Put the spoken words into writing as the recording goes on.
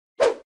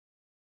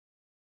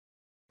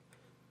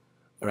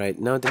Alright,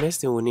 now the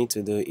next thing we need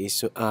to do is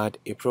to add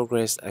a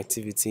progress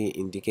activity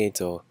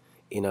indicator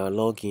in our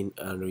login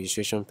and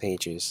registration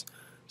pages.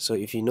 So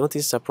if you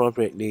notice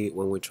appropriately,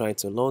 when we try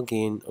to log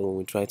in or when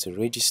we try to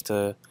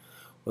register,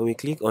 when we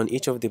click on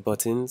each of the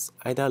buttons,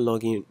 either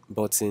login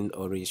button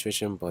or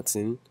registration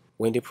button,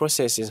 when the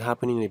process is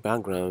happening in the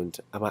background,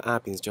 our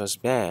app is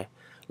just bare,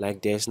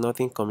 like there's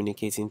nothing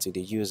communicating to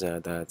the user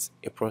that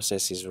a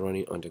process is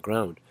running on the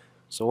ground.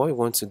 So what we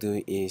want to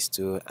do is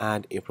to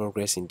add a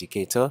progress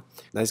indicator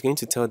that's going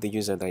to tell the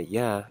user that,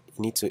 yeah,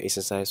 you need to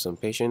exercise some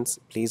patience,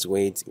 please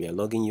wait, we are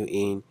logging you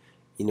in,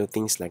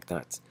 things like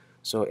that.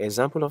 So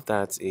example of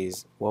that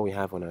is what we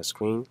have on our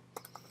screen.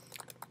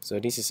 So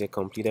this is a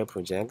completed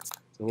project. So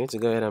I'm going to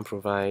go ahead and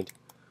provide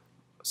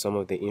some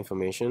of the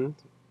information.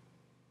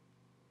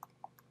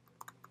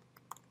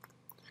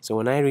 So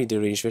when I read the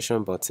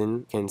registration button,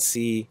 you can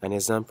see an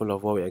example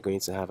of what we are going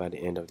to have at the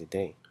end of the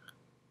day.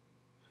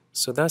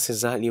 So that's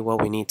exactly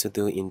what we need to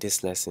do in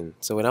this lesson.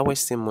 So without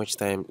wasting much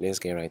time, let's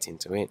get right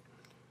into it.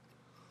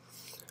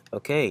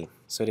 Okay,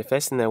 so the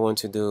first thing I want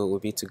to do will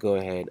be to go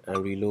ahead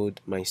and reload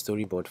my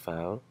storyboard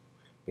file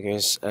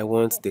because I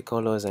want the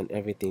colors and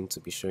everything to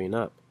be showing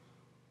up.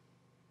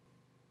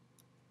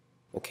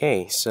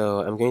 Okay, so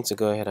I'm going to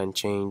go ahead and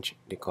change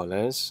the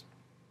colors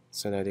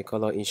so that the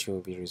color issue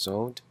will be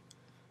resolved,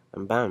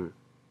 and bam.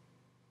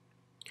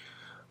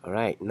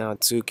 Alright, now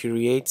to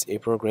create a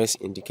progress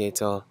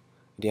indicator,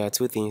 there are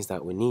two things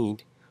that we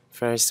need.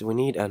 First, we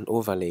need an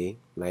overlay,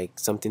 like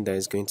something that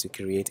is going to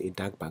create a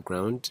dark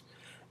background,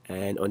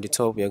 and on the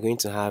top we are going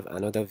to have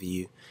another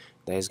view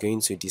that is going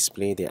to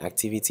display the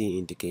activity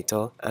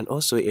indicator, and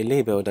also a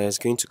label that is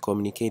going to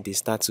communicate the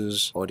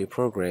status or the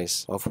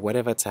progress of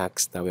whatever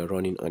task that we're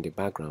running on the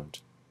background.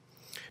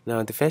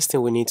 Now the first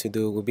thing we need to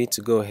do will be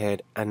to go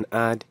ahead and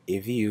add a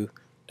view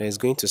that is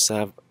going to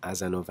serve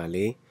as an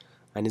overlay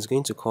and is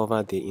going to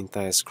cover the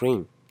entire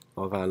screen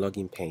of our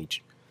login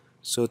page.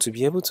 So to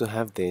be able to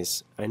have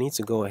this, I need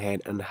to go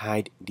ahead and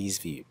hide this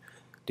view.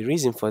 The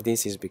reason for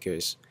this is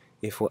because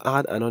if we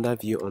add another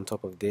view on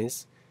top of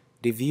this,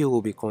 the view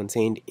will be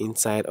contained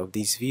inside of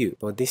this view,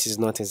 but this is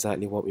not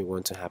exactly what we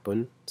want to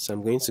happen. So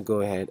I'm going to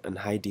go ahead and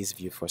hide this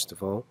view first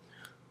of all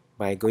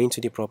by going to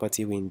the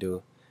property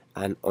window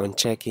and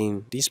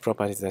unchecking this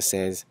property that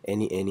says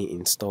any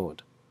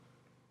installed.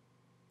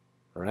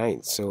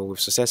 Alright, so we've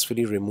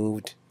successfully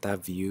removed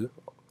that view.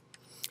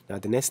 Now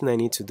the next thing I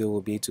need to do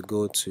will be to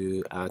go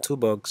to our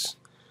toolbox,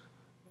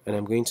 and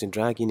I'm going to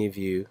drag in a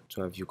view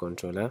to our view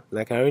controller.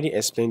 Like I already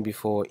explained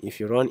before, if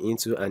you run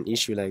into an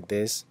issue like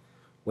this,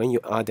 when you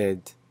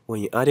added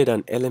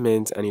an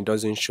element and it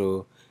doesn't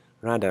show,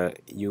 rather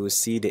you will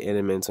see the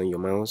element on your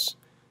mouse,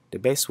 the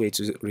best way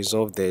to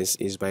resolve this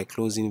is by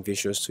closing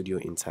Visual Studio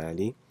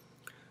entirely.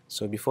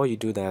 So before you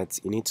do that,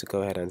 you need to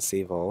go ahead and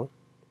save all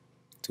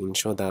to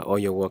ensure that all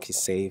your work is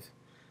safe,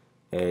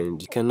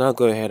 and you can now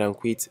go ahead and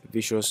quit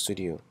Visual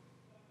Studio.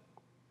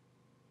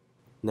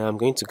 Now I'm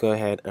going to go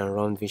ahead and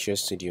run Visual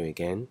Studio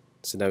again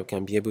so that we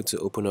can be able to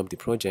open up the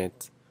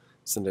project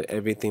so that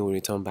everything will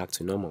return back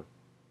to normal.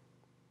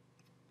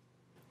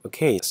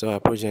 Okay, so our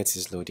project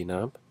is loading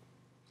up.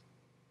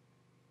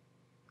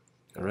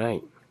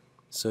 Alright,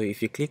 so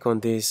if you click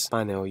on this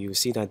panel, you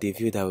see that the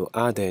view that we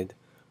added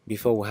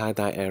before we had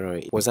that error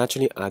was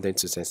actually added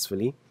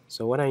successfully.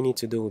 So what I need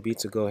to do will be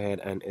to go ahead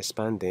and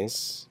expand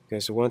this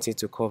because we want it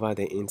to cover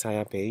the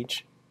entire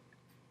page.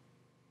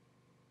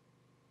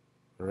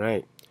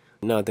 Alright,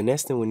 now the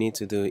next thing we need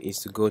to do is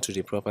to go to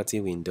the property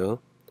window,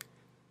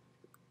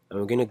 and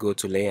we're going to go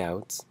to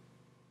layout.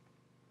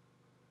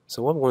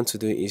 So what we want to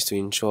do is to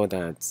ensure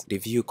that the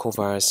view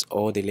covers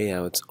all the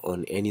layouts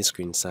on any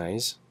screen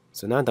size.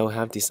 So now that we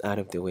have this out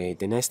of the way,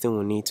 the next thing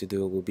we need to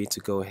do will be to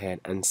go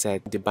ahead and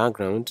set the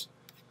background.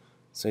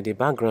 So the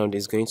background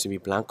is going to be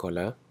black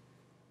color.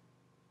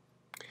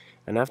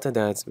 And after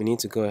that, we need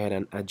to go ahead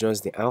and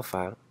adjust the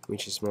alpha,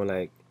 which is more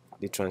like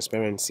the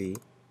transparency.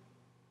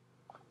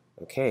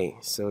 Okay,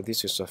 so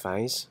this will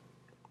suffice.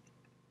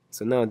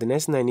 So now the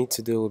next thing I need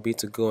to do will be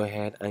to go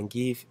ahead and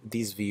give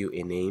this view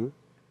a name.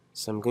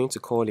 So I'm going to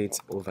call it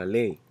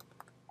overlay.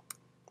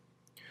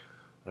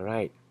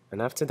 Alright, and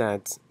after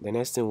that, the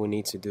next thing we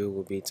need to do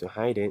will be to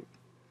hide it.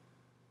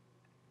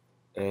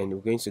 And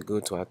we're going to go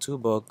to our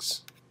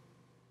toolbox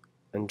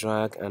and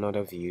drag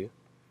another view.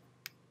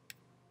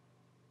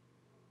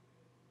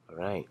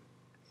 Alright,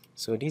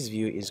 so this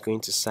view is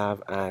going to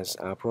serve as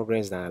our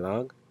progress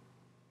dialog.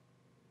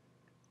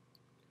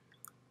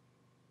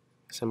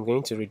 So I'm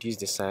going to reduce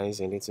the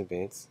size a little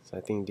bit, so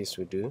I think this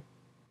will do.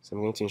 So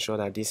I'm going to ensure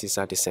that this is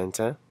at the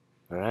center.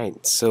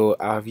 Alright, so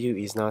our view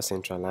is now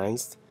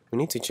centralized. We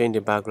need to change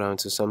the background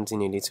to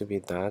something a little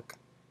bit dark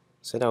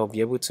so that I'll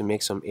be able to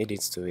make some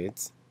edits to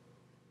it.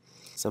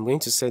 So I'm going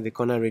to set the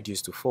corner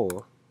radius to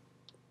 4.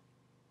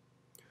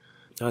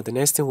 Now the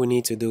next thing we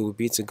need to do will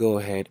be to go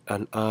ahead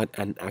and add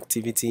an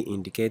activity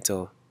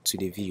indicator to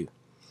the view.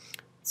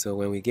 So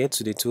when we get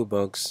to the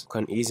toolbox, we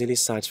can easily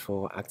search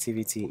for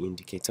activity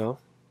indicator.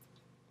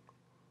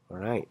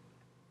 Alright,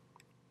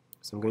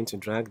 so I'm going to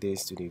drag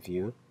this to the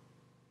view.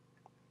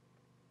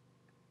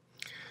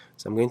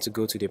 So I'm going to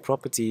go to the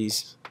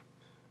properties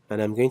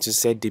and I'm going to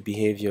set the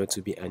behavior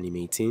to be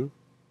animating,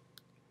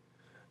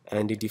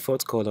 and the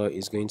default color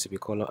is going to be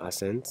color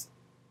accent.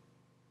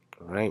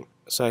 Alright,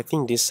 so I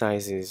think this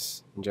size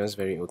is just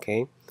very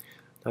okay.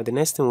 Now the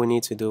next thing we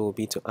need to do will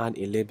be to add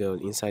a label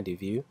inside the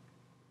view.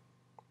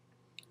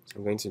 So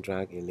I'm going to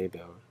drag a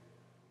label.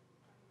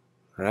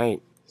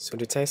 Alright, so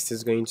the text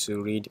is going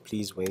to read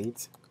please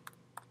wait.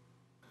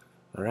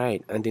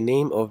 Alright, and the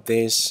name of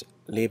this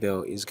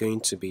label is going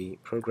to be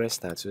progress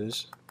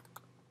status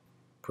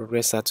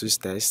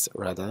test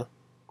rather.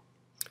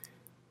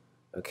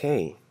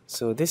 Okay,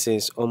 so this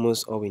is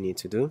almost all we need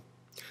to do.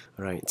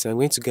 Alright, so I'm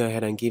going to go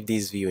ahead and give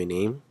this view a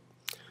name.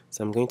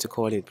 So I'm going to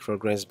call it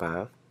progress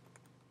bar,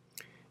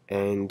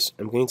 and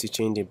I'm going to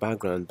change the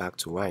background back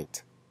to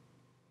white.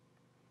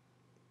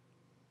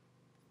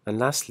 And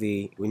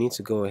lastly, we need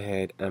to go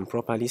ahead and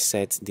properly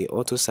set the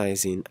auto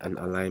sizing and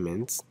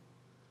alignment.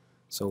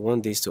 So I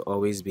want this to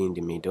always be in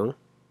the middle.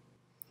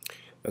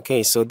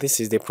 Okay, so this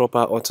is the proper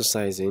auto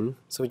sizing.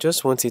 So we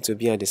just want it to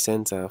be at the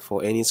center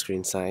for any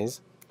screen size.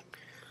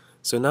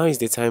 So now is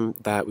the time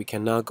that we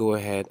can now go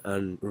ahead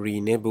and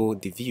re-enable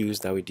the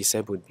views that we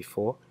disabled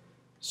before.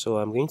 So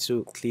I'm going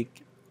to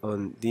click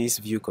on this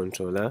view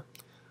controller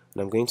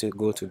and I'm going to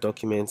go to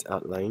document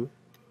outline.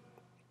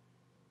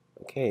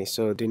 Okay,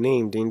 so the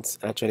name didn't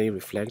actually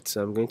reflect,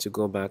 so I'm going to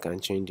go back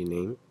and change the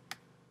name.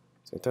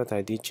 So I thought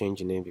I did change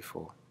the name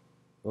before.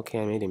 Okay,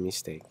 I made a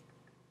mistake.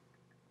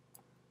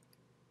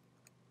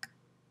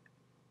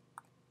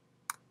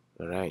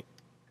 Alright.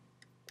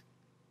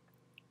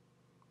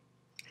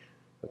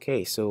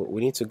 Okay, so we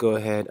need to go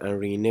ahead and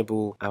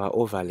re-enable our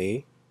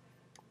overlay,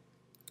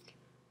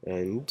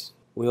 and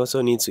we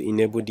also need to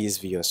enable this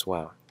view as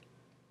well.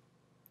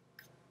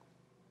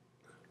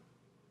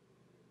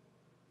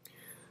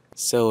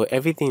 So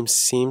everything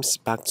seems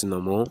back to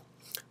normal,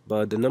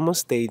 but the normal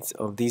state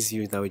of this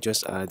view that we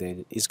just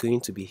added is going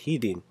to be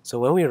hidden. So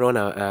when we run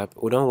our app,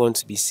 we don't want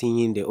to be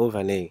seeing the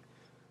overlay.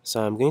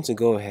 So I'm going to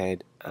go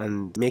ahead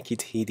and make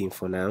it hidden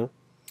for now.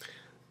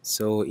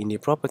 So in the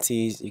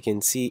properties, you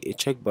can see a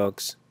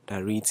checkbox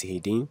that reads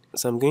hidden.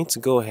 So I'm going to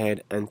go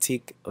ahead and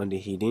tick on the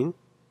hidden.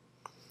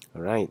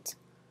 Alright,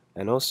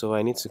 and also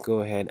I need to go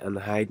ahead and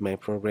hide my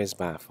progress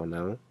bar for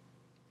now.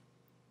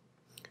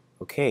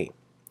 Okay,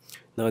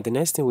 now the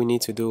next thing we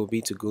need to do will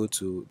be to go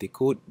to the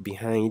code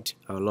behind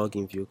our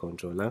login view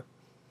controller.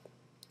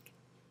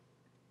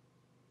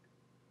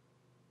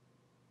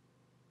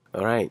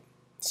 Alright,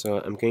 so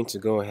I'm going to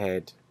go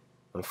ahead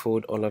and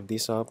fold all of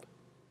this up.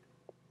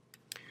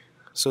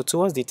 So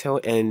towards the tail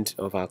end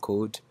of our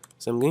code,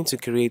 so I'm going to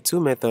create two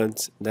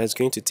methods that's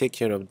going to take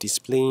care of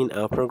displaying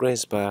our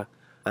progress bar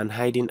and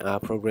hiding our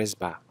progress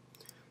bar.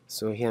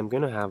 So here I'm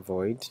going to have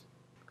void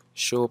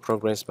show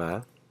progress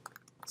bar.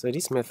 So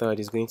this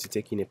method is going to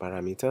take in a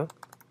parameter.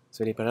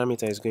 So the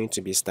parameter is going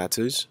to be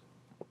status.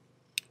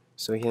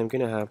 So here I'm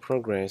going to have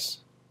progress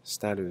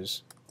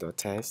status dot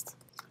test,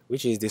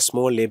 which is the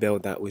small label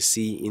that we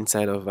see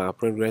inside of our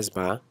progress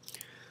bar.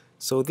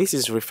 So this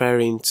is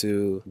referring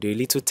to the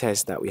little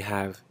test that we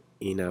have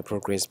in our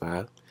progress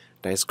bar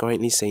that is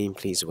currently saying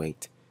please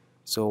wait.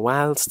 So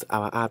whilst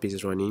our app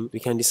is running, we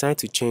can decide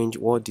to change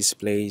what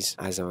displays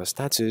as our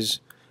status.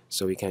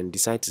 So we can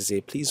decide to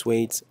say please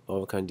wait, or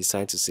we can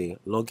decide to say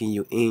logging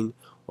you in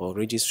or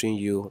registering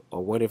you,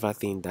 or whatever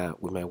thing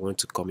that we might want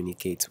to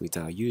communicate with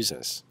our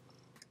users.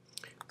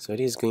 So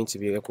this is going to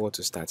be equal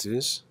to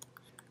status.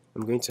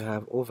 I'm going to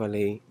have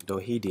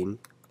overlay.hidden.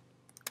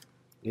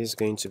 This is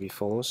going to be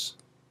false,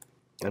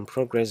 and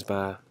progress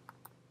bar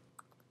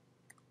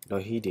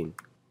hidden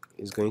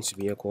is going to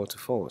be equal to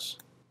false.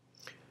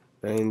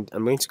 And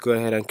I'm going to go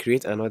ahead and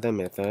create another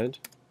method.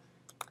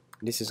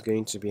 This is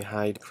going to be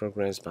hide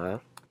progress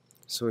bar.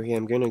 So here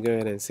I'm going to go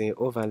ahead and say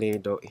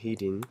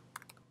overlay.hidden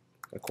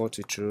equal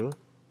to true,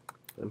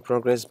 and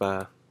progress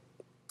bar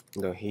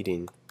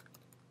hidden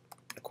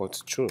equal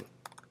to true.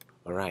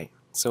 Alright,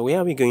 so where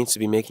are we going to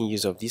be making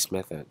use of these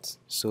methods?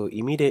 So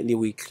immediately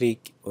we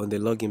click on the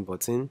login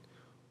button,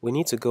 we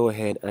need to go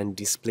ahead and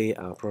display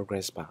our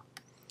progress bar.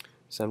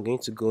 So I'm going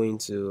to go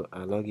into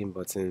our login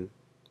button.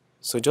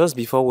 So just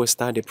before we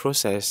start the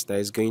process that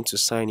is going to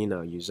sign in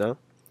our user,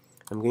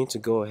 I'm going to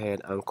go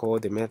ahead and call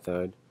the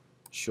method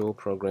show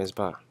progress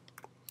bar.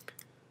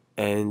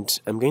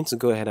 And I'm going to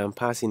go ahead and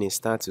pass in a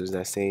status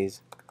that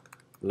says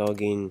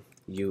logging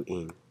you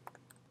in.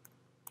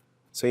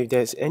 So if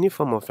there's any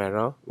form of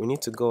error, we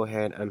need to go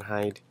ahead and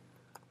hide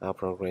our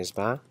progress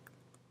bar.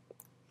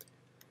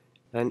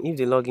 And if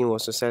the login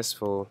was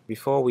successful,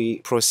 before we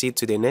proceed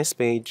to the next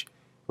page,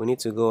 we need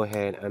to go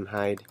ahead and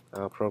hide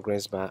our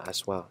progress bar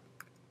as well.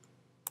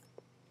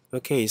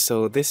 Okay,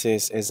 so this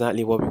is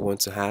exactly what we want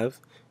to have.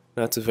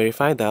 Now to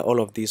verify that all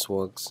of this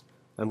works,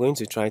 I'm going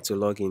to try to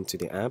log into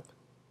the app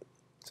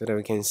so that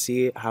we can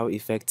see how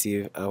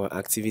effective our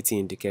activity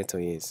indicator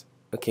is.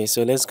 Okay,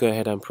 so let's go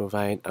ahead and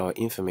provide our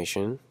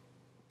information.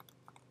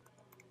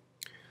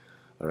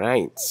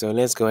 Alright, so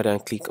let's go ahead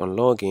and click on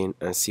login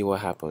and see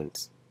what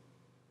happens.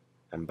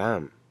 And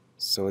bam!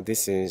 So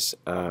this is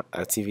our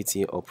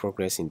activity or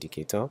progress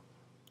indicator.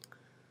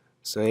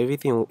 So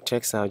everything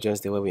checks out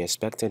just the way we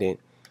expected it.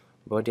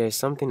 But there is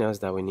something else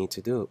that we need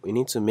to do. We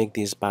need to make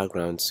this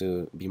background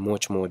to be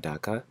much more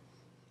darker.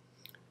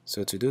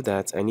 So to do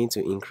that, I need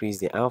to increase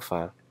the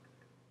alpha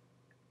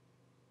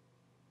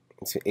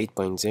to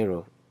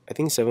 8.0. I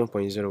think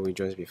 7.0 will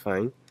just be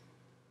fine.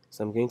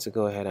 So I'm going to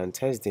go ahead and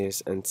test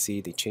this and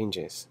see the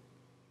changes.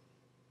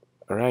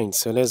 Alright,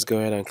 so let's go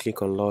ahead and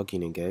click on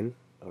login again.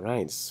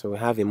 Alright, so we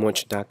have a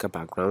much darker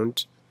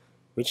background,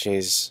 which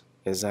is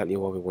exactly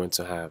what we want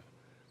to have.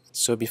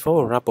 So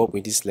before we wrap up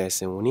with this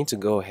lesson, we need to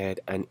go ahead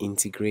and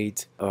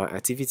integrate our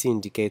activity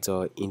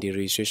indicator in the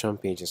registration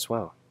page as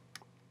well.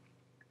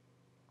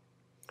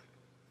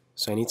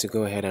 So I need to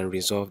go ahead and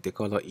resolve the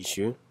color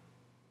issue.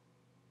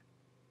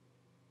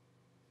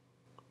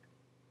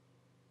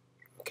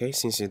 Okay,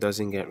 since it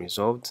doesn't get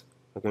resolved,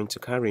 we're going to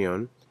carry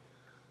on.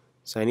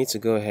 So I need to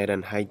go ahead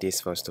and hide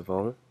this first of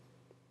all.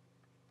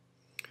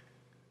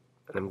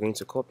 And I'm going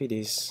to copy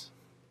this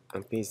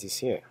and paste this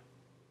here.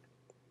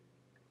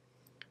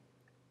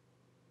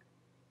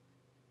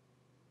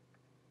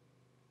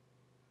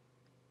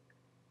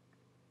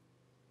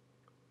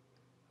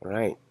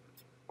 Alright,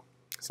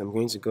 so I'm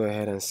going to go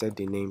ahead and set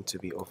the name to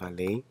be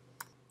overlay.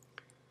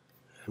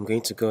 I'm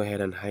going to go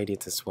ahead and hide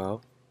it as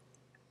well.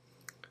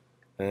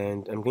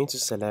 And I'm going to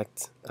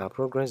select our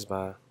progress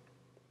bar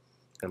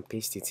and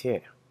paste it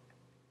here.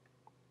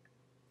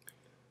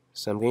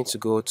 So I'm going to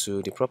go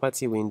to the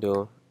property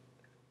window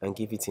and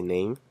give it a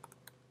name.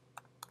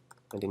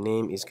 And the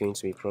name is going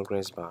to be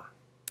progress bar.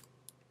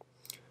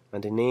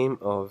 And the name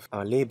of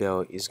our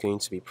label is going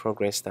to be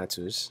progress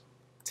status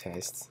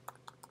test.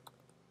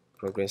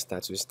 Progress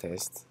status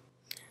test.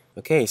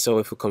 Okay, so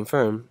if we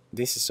confirm,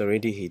 this is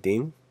already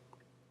hidden.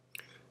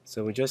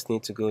 So we just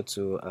need to go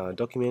to our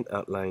document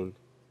outline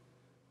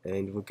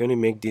and we're going to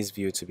make this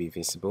view to be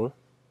visible.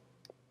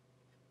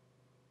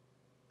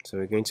 So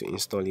we're going to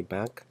install it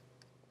back.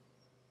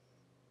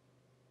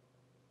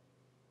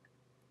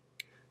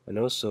 And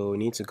also we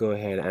need to go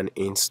ahead and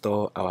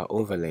install our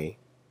overlay.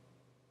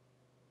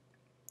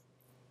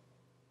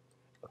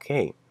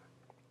 Okay.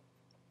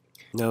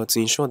 Now to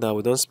ensure that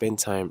we don't spend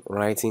time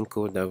writing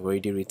code that we've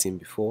already written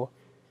before,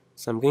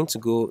 so I'm going to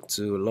go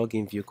to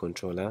login view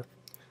controller.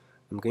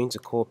 I'm going to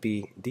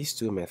copy these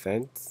two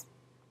methods.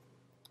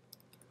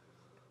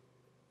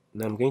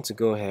 Now I'm going to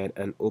go ahead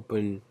and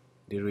open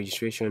the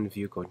registration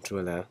view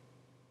controller,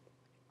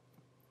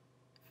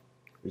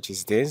 which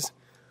is this.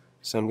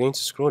 So I'm going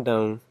to scroll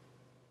down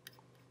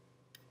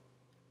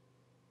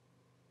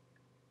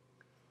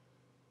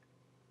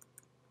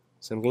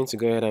So I'm going to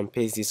go ahead and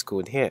paste this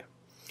code here.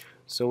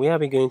 So we are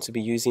going to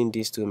be using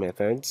these two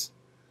methods.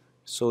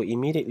 So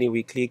immediately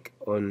we click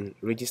on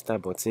register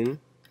button.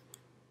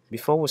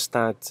 Before we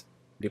start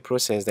the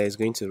process that is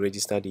going to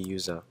register the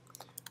user,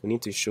 we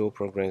need to show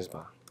progress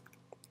bar.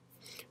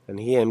 And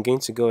here I'm going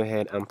to go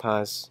ahead and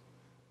pass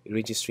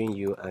registering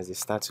you as the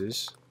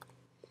status.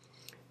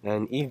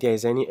 And if there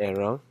is any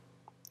error,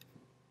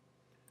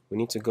 we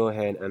need to go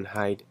ahead and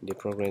hide the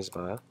progress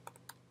bar.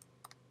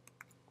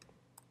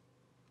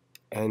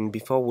 And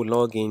before we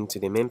log in to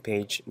the main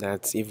page,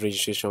 that's if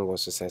registration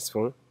was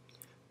successful,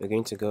 we're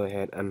going to go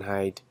ahead and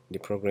hide the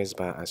progress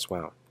bar as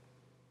well.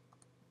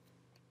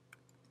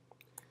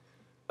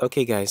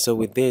 Okay guys, so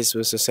with this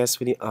we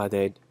successfully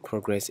added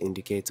progress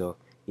indicator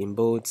in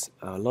both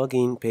our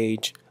login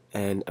page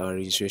and our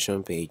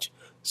registration page.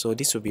 So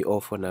this will be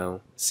all for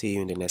now. See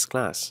you in the next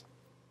class.